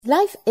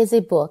Life is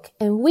a book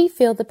and we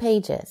fill the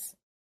pages.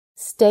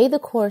 Stay the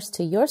course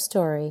to your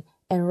story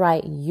and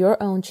write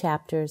your own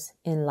chapters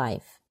in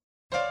life.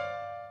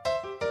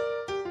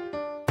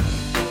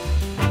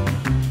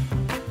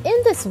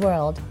 In this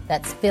world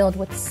that's filled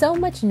with so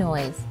much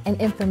noise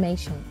and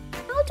information,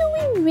 how do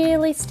we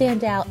really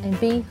stand out and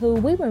be who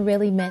we were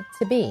really meant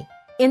to be?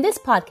 In this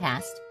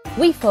podcast,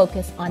 we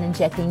focus on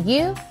injecting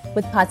you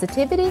with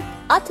positivity,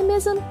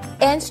 optimism,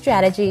 and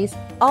strategies,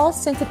 all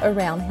centered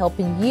around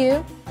helping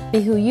you be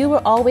who you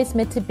were always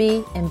meant to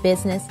be in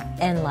business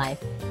and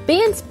life.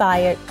 Be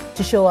inspired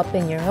to show up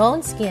in your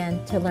own skin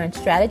to learn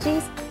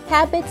strategies,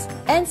 habits,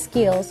 and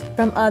skills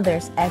from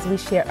others as we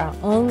share our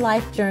own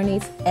life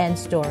journeys and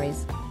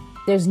stories.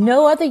 There's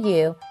no other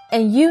you,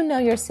 and you know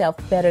yourself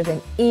better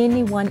than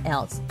anyone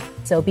else.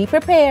 So be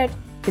prepared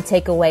to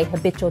take away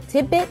habitual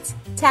tidbits,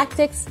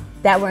 tactics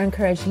that will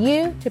encourage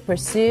you to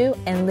pursue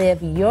and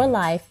live your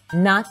life,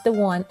 not the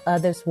one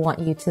others want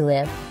you to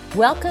live.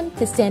 Welcome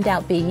to Stand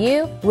Out Be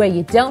You, where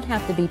you don't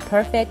have to be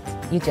perfect,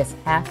 you just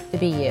have to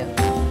be you.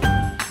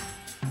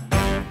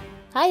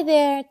 Hi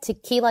there,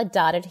 Tequila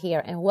Dotted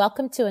here, and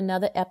welcome to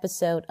another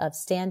episode of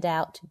Stand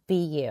Out Be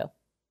You.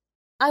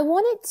 I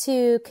wanted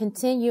to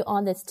continue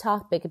on this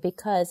topic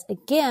because,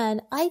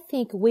 again, I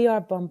think we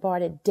are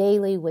bombarded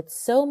daily with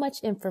so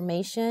much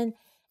information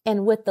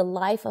and with the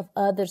life of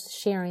others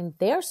sharing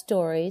their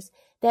stories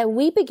that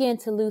we begin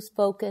to lose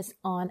focus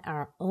on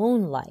our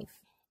own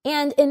life.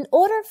 And in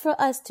order for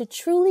us to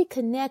truly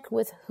connect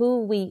with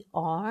who we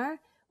are,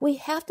 we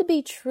have to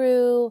be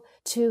true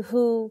to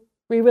who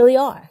we really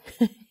are,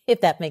 if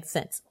that makes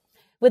sense.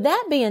 With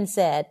that being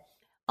said,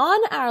 on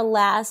our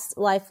last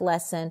life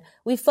lesson,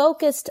 we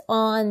focused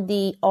on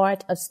the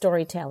art of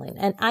storytelling,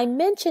 and I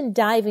mentioned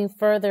diving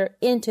further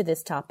into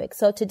this topic.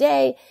 So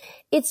today,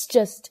 it's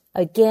just,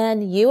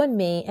 again, you and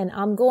me, and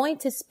I'm going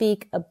to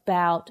speak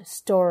about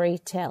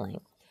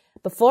storytelling.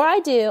 Before I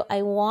do,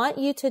 I want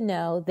you to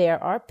know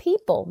there are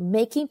people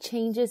making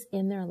changes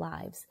in their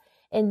lives,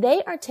 and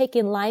they are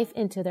taking life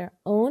into their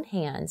own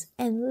hands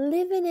and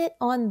living it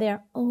on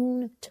their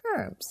own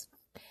terms.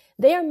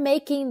 They are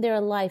making their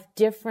life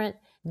different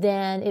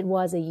than it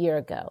was a year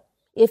ago.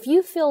 If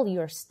you feel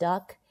you're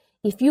stuck,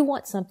 if you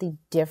want something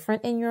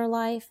different in your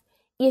life,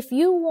 if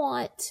you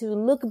want to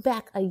look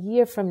back a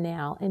year from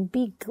now and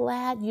be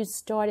glad you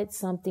started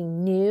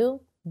something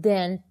new,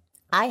 then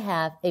I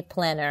have a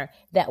planner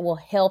that will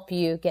help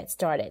you get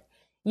started.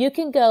 You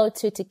can go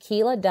to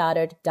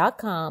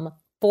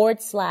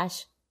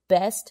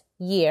tequiladotted.com/best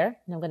year.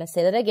 And I'm going to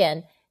say that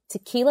again,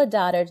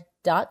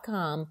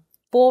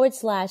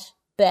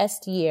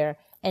 tequiladotted.com/best year.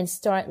 And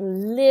start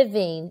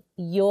living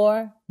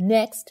your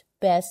next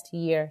best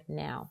year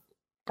now.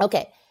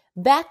 Okay,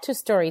 back to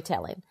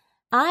storytelling.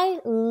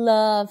 I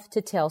love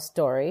to tell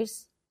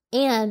stories,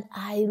 and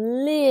I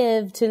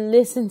live to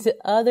listen to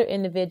other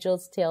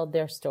individuals tell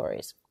their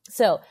stories.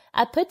 So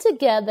I put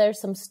together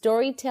some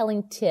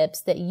storytelling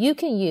tips that you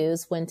can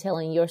use when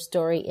telling your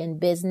story in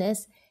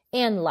business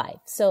and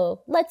life.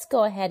 So let's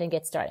go ahead and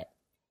get started.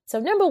 So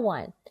number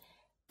one,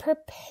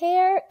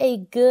 prepare a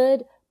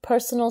good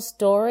personal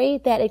story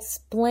that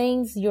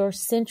explains your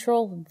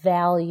central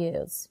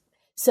values.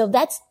 So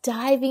that's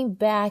diving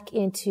back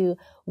into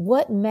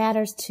what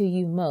matters to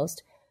you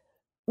most.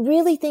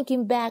 Really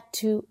thinking back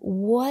to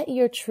what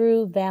your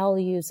true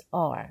values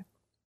are.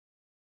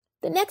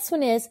 The next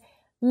one is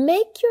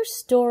make your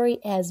story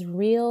as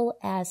real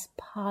as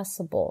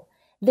possible.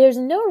 There's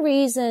no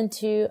reason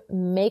to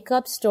make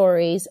up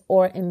stories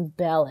or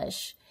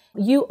embellish.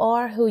 You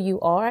are who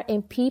you are,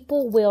 and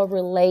people will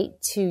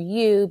relate to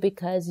you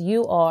because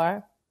you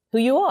are who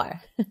you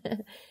are.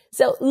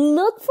 So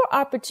look for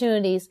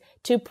opportunities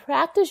to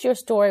practice your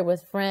story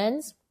with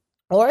friends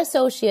or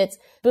associates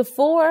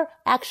before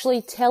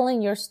actually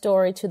telling your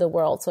story to the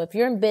world. So if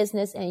you're in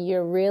business and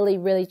you're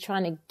really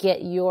trying to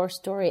get your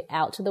story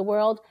out to the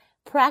world,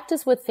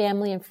 practice with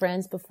family and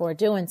friends before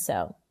doing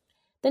so.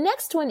 The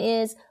next one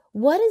is,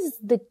 what is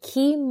the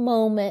key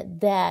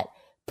moment that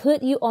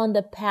put you on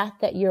the path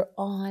that you're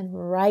on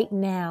right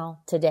now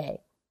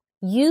today?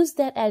 Use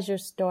that as your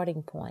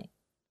starting point.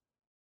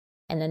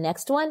 And the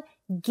next one,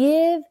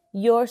 give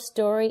your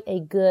story a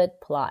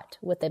good plot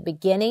with a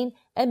beginning,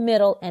 a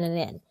middle, and an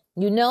end.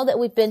 You know that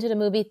we've been to the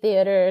movie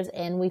theaters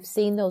and we've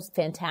seen those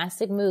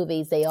fantastic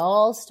movies. They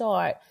all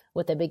start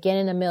with a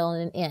beginning, a middle,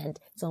 and an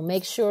end. So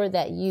make sure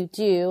that you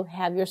do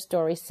have your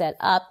story set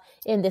up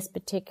in this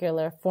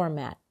particular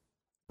format.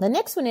 The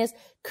next one is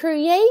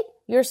create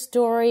your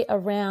story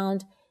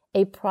around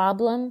a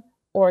problem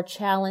or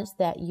challenge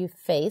that you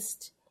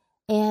faced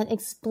and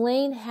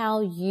explain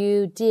how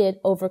you did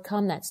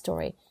overcome that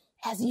story.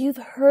 As you've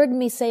heard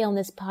me say on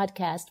this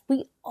podcast,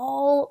 we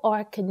all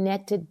are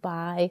connected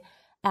by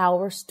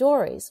our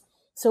stories.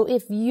 So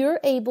if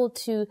you're able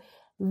to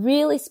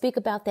really speak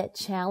about that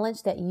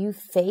challenge that you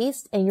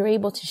faced and you're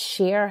able to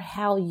share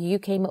how you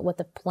came up with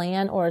a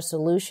plan or a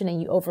solution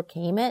and you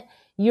overcame it,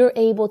 you're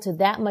able to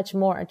that much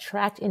more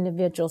attract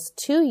individuals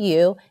to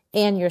you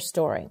and your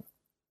story.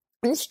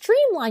 And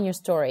streamline your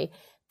story.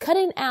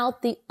 cutting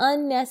out the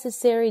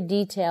unnecessary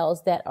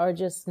details that are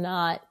just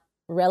not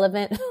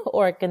relevant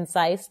or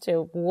concise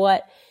to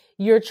what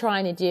you're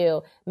trying to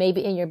do,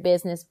 maybe in your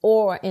business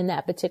or in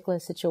that particular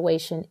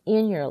situation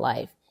in your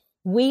life.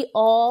 We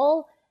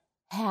all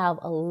have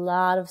a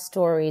lot of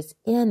stories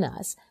in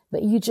us,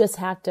 but you just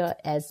have to,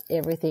 as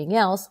everything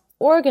else,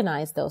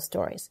 organize those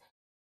stories.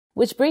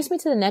 Which brings me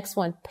to the next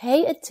one.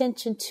 Pay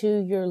attention to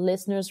your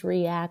listeners'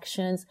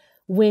 reactions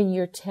when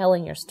you're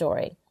telling your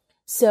story.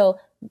 So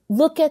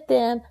look at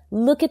them,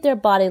 look at their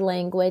body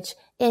language,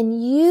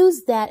 and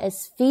use that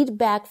as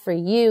feedback for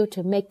you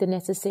to make the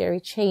necessary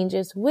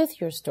changes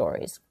with your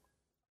stories.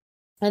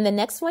 And the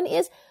next one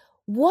is,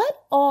 what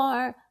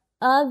are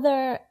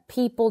other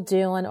people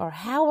doing, or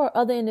how are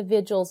other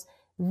individuals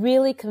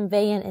really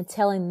conveying and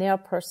telling their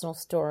personal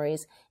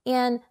stories?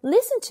 And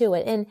listen to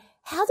it. And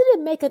how did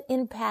it make an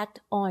impact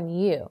on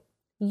you?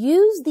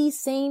 Use these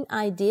same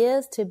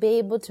ideas to be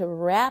able to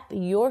wrap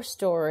your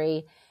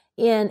story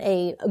in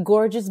a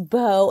gorgeous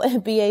bow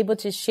and be able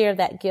to share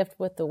that gift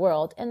with the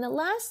world. And the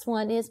last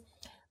one is,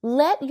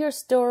 let your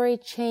story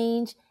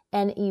change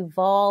and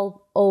evolve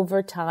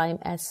over time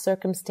as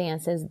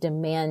circumstances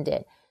demand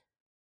it.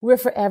 We're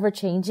forever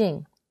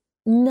changing.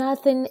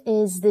 Nothing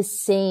is the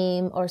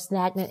same or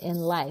stagnant in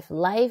life.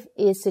 Life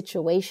is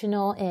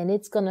situational and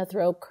it's going to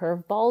throw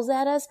curveballs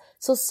at us.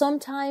 So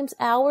sometimes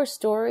our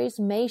stories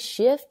may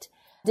shift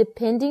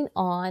depending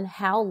on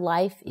how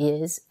life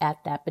is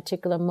at that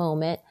particular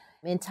moment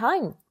in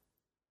time.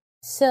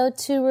 So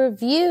to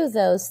review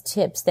those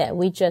tips that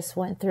we just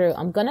went through,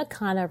 I'm going to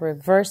kind of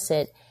reverse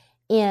it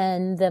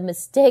in the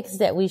mistakes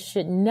that we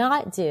should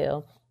not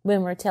do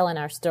when we're telling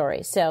our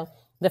story. So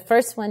the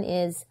first one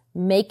is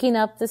making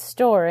up the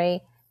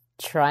story.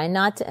 Try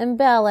not to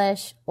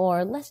embellish,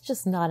 or let's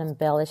just not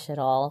embellish at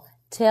all.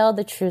 Tell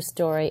the true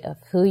story of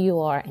who you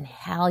are and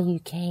how you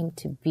came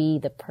to be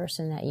the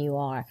person that you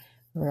are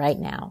right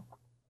now.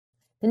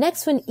 The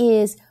next one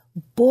is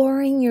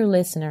boring your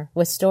listener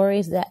with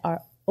stories that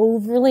are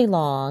overly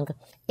long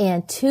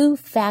and too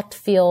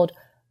fact-filled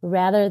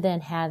rather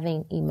than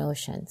having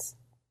emotions.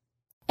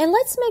 And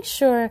let's make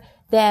sure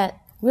that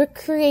we're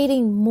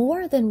creating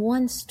more than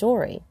one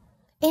story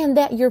and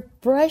that you're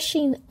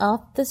brushing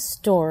up the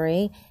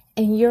story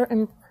and you're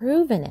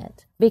improving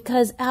it,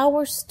 because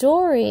our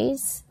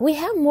stories, we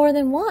have more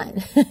than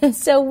one.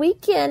 So we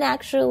can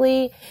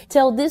actually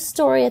tell this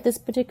story at this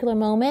particular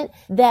moment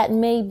that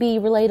may be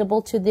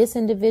relatable to this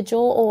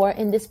individual or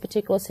in this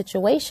particular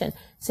situation.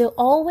 So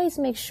always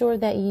make sure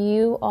that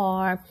you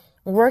are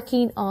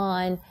working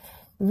on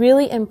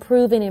really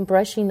improving and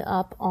brushing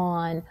up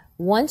on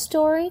one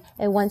story.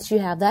 And once you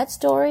have that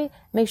story,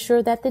 make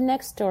sure that the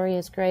next story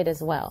is great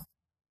as well.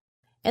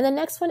 And the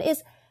next one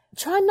is,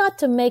 try not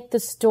to make the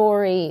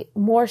story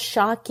more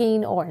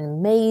shocking or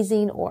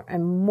amazing or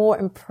more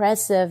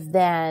impressive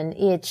than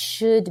it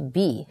should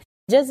be.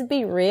 Just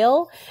be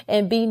real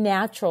and be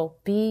natural.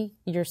 Be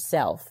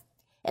yourself.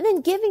 And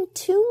then giving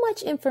too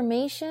much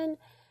information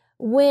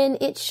when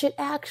it should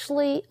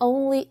actually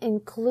only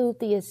include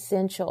the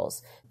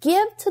essentials.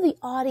 Give to the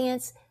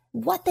audience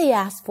what they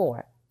ask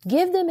for.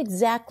 Give them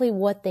exactly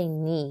what they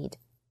need.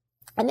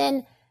 And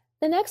then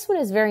the next one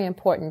is very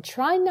important.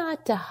 Try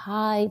not to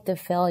hide the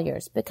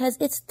failures, because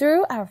it's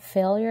through our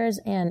failures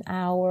and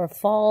our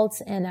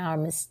faults and our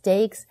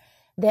mistakes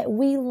that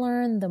we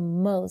learn the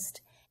most.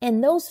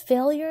 And those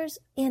failures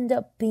end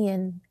up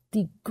being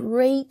the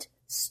great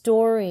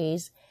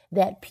stories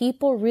that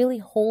people really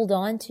hold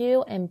on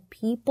to and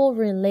people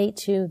relate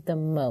to the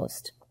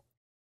most.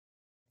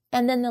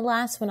 And then the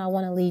last one I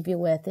want to leave you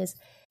with is,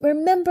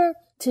 remember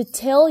to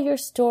tell your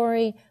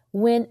story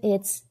when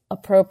it's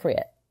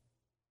appropriate.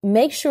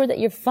 Make sure that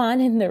you're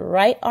finding the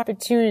right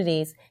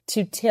opportunities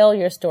to tell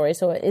your story.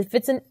 So if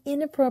it's an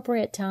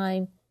inappropriate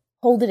time,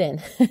 hold it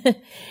in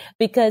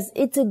because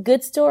it's a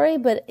good story.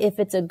 But if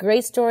it's a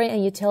great story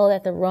and you tell it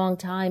at the wrong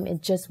time,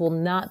 it just will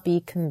not be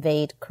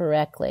conveyed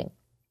correctly.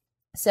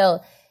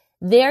 So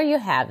there you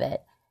have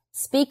it.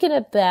 Speaking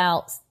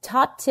about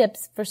top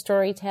tips for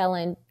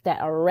storytelling that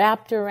are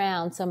wrapped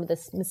around some of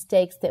the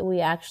mistakes that we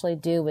actually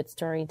do with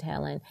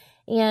storytelling.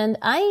 And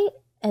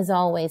as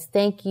always,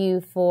 thank you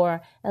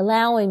for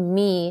allowing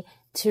me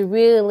to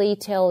really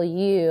tell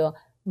you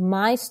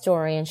my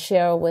story and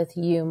share with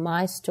you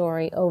my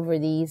story over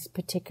these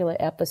particular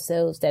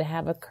episodes that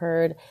have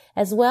occurred,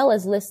 as well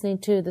as listening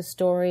to the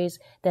stories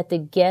that the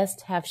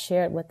guests have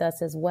shared with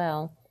us as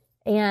well.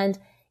 And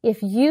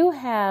if you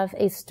have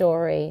a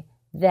story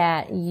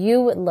that you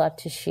would love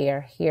to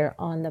share here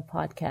on the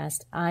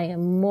podcast, I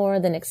am more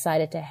than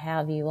excited to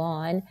have you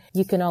on.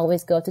 You can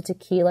always go to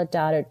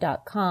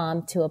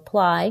tequiladaughter.com to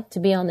apply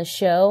to be on the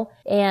show.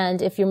 And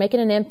if you're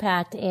making an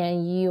impact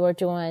and you are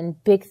doing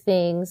big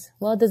things,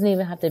 well, it doesn't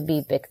even have to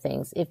be big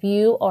things. If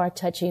you are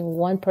touching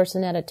one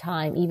person at a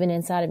time, even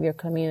inside of your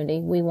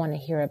community, we want to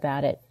hear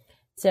about it.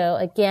 So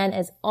again,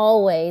 as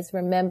always,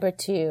 remember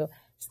to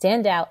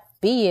stand out,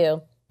 be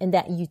you, and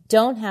that you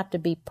don't have to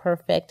be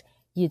perfect.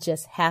 You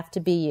just have to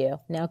be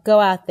you. Now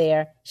go out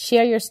there,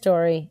 share your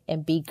story,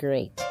 and be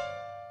great.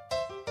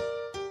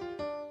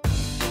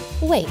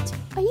 Wait,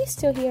 are you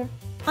still here?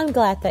 I'm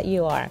glad that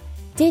you are.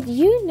 Did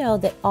you know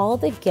that all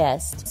the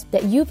guests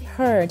that you've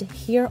heard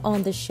here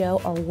on the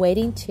show are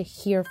waiting to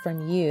hear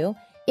from you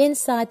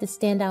inside the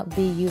Standout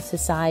BU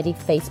Society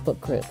Facebook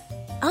group?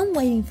 I'm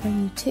waiting for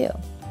you too.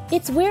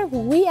 It's where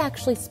we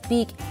actually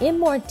speak in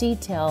more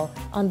detail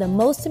on the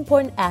most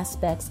important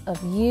aspects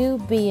of you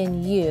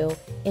being you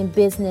in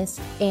business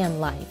and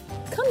life.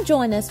 Come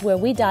join us where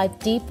we dive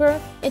deeper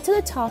into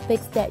the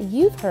topics that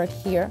you've heard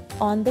here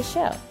on the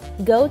show.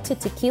 Go to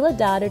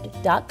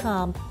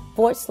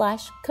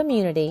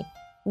tequiladoddard.com/community.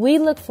 We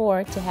look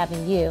forward to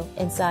having you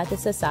inside the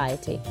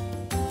society.